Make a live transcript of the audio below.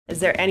Is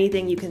there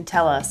anything you can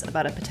tell us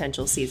about a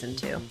potential season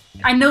 2?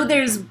 I know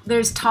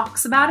there's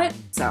talks about it,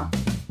 so.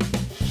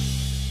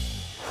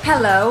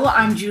 Hello,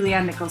 I'm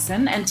Julianne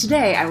Nicholson, and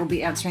today I will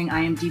be answering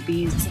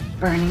IMDb's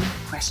burning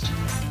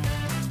questions.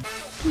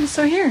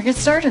 So here, get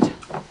started.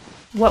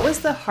 What was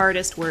the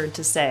hardest word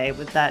to say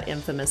with that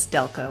infamous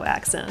Delco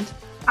accent?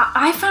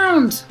 I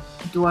found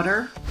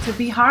daughter to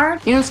be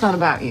hard. You know it's not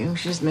about you.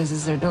 She just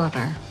misses their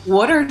daughter.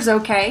 Water's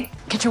okay.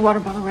 Get your water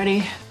bottle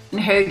ready. And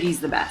hoagie's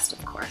the best,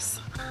 of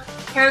course.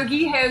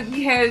 Hoagie,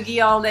 hoagie,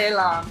 hoagie all day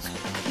long.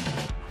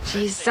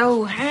 She's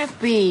so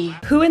happy.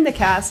 Who in the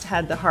cast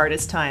had the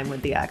hardest time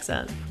with the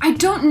accent? I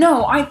don't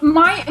know.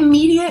 My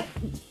immediate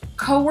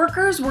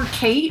co-workers were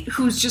Kate,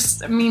 who's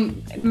just,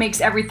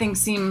 makes everything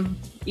seem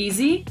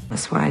easy.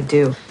 That's what I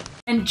do.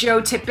 And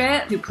Joe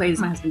Tippett, who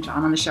plays my husband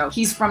John on the show,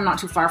 he's from not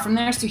too far from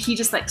there, so he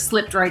just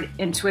slipped right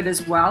into it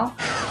as well.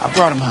 I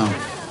brought him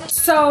home.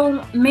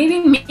 So maybe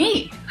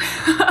me.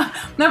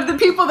 Of the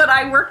people that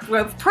I worked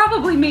with,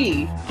 probably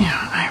me.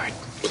 Yeah, I would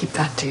keep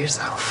that to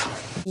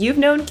yourself. You've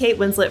known Kate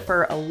Winslet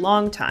for a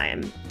long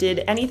time.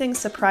 Did anything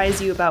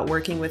surprise you about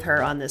working with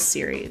her on this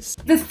series?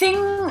 The thing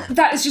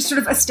that is just sort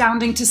of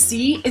astounding to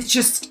see is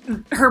just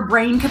her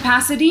brain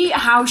capacity,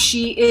 how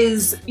she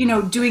is,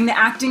 doing the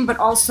acting, but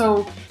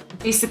also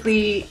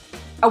basically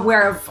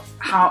aware of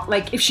how,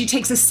 if she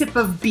takes a sip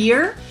of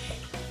beer,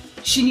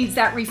 she needs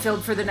that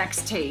refilled for the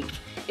next take.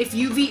 If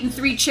you've eaten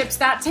 3 chips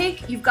that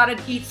take, you've got to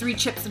eat 3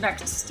 chips the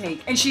next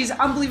take. And she's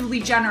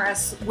unbelievably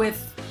generous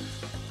with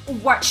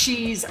what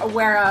she's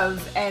aware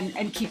of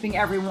and keeping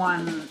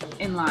everyone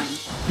in line.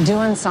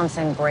 Doing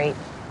something great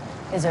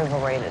is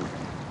overrated,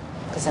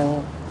 because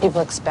then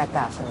people expect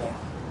that from you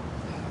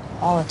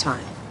all the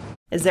time.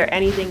 Is there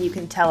anything you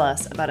can tell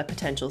us about a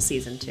potential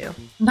season 2?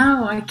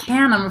 No, I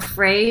can't, I'm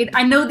afraid.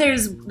 I know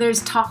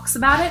there's talks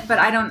about it, but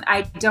I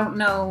don't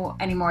know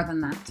any more than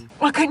that.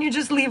 Why couldn't you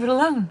just leave it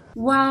alone?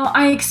 Well,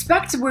 I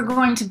expect we're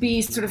going to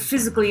be sort of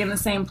physically in the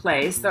same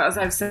place. Though, as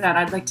I've said,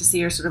 I'd like to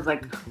see her sort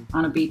of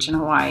on a beach in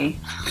Hawaii,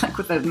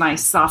 with a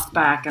nice soft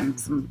back and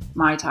some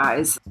Mai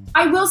Tais.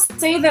 I will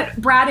say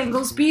that Brad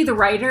Inglesby, the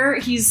writer,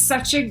 he's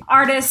such an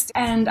artist,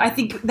 and I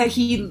think that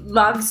he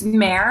loves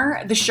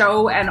Mare, the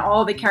show, and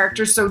all the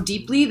characters so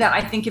deeply that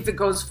I think if it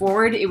goes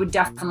forward, it would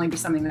definitely be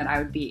something that I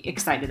would be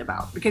excited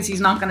about, because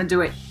he's not going to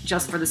do it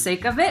just for the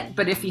sake of it,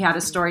 but if he had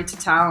a story to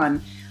tell,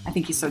 and I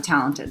think he's so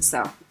talented,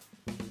 so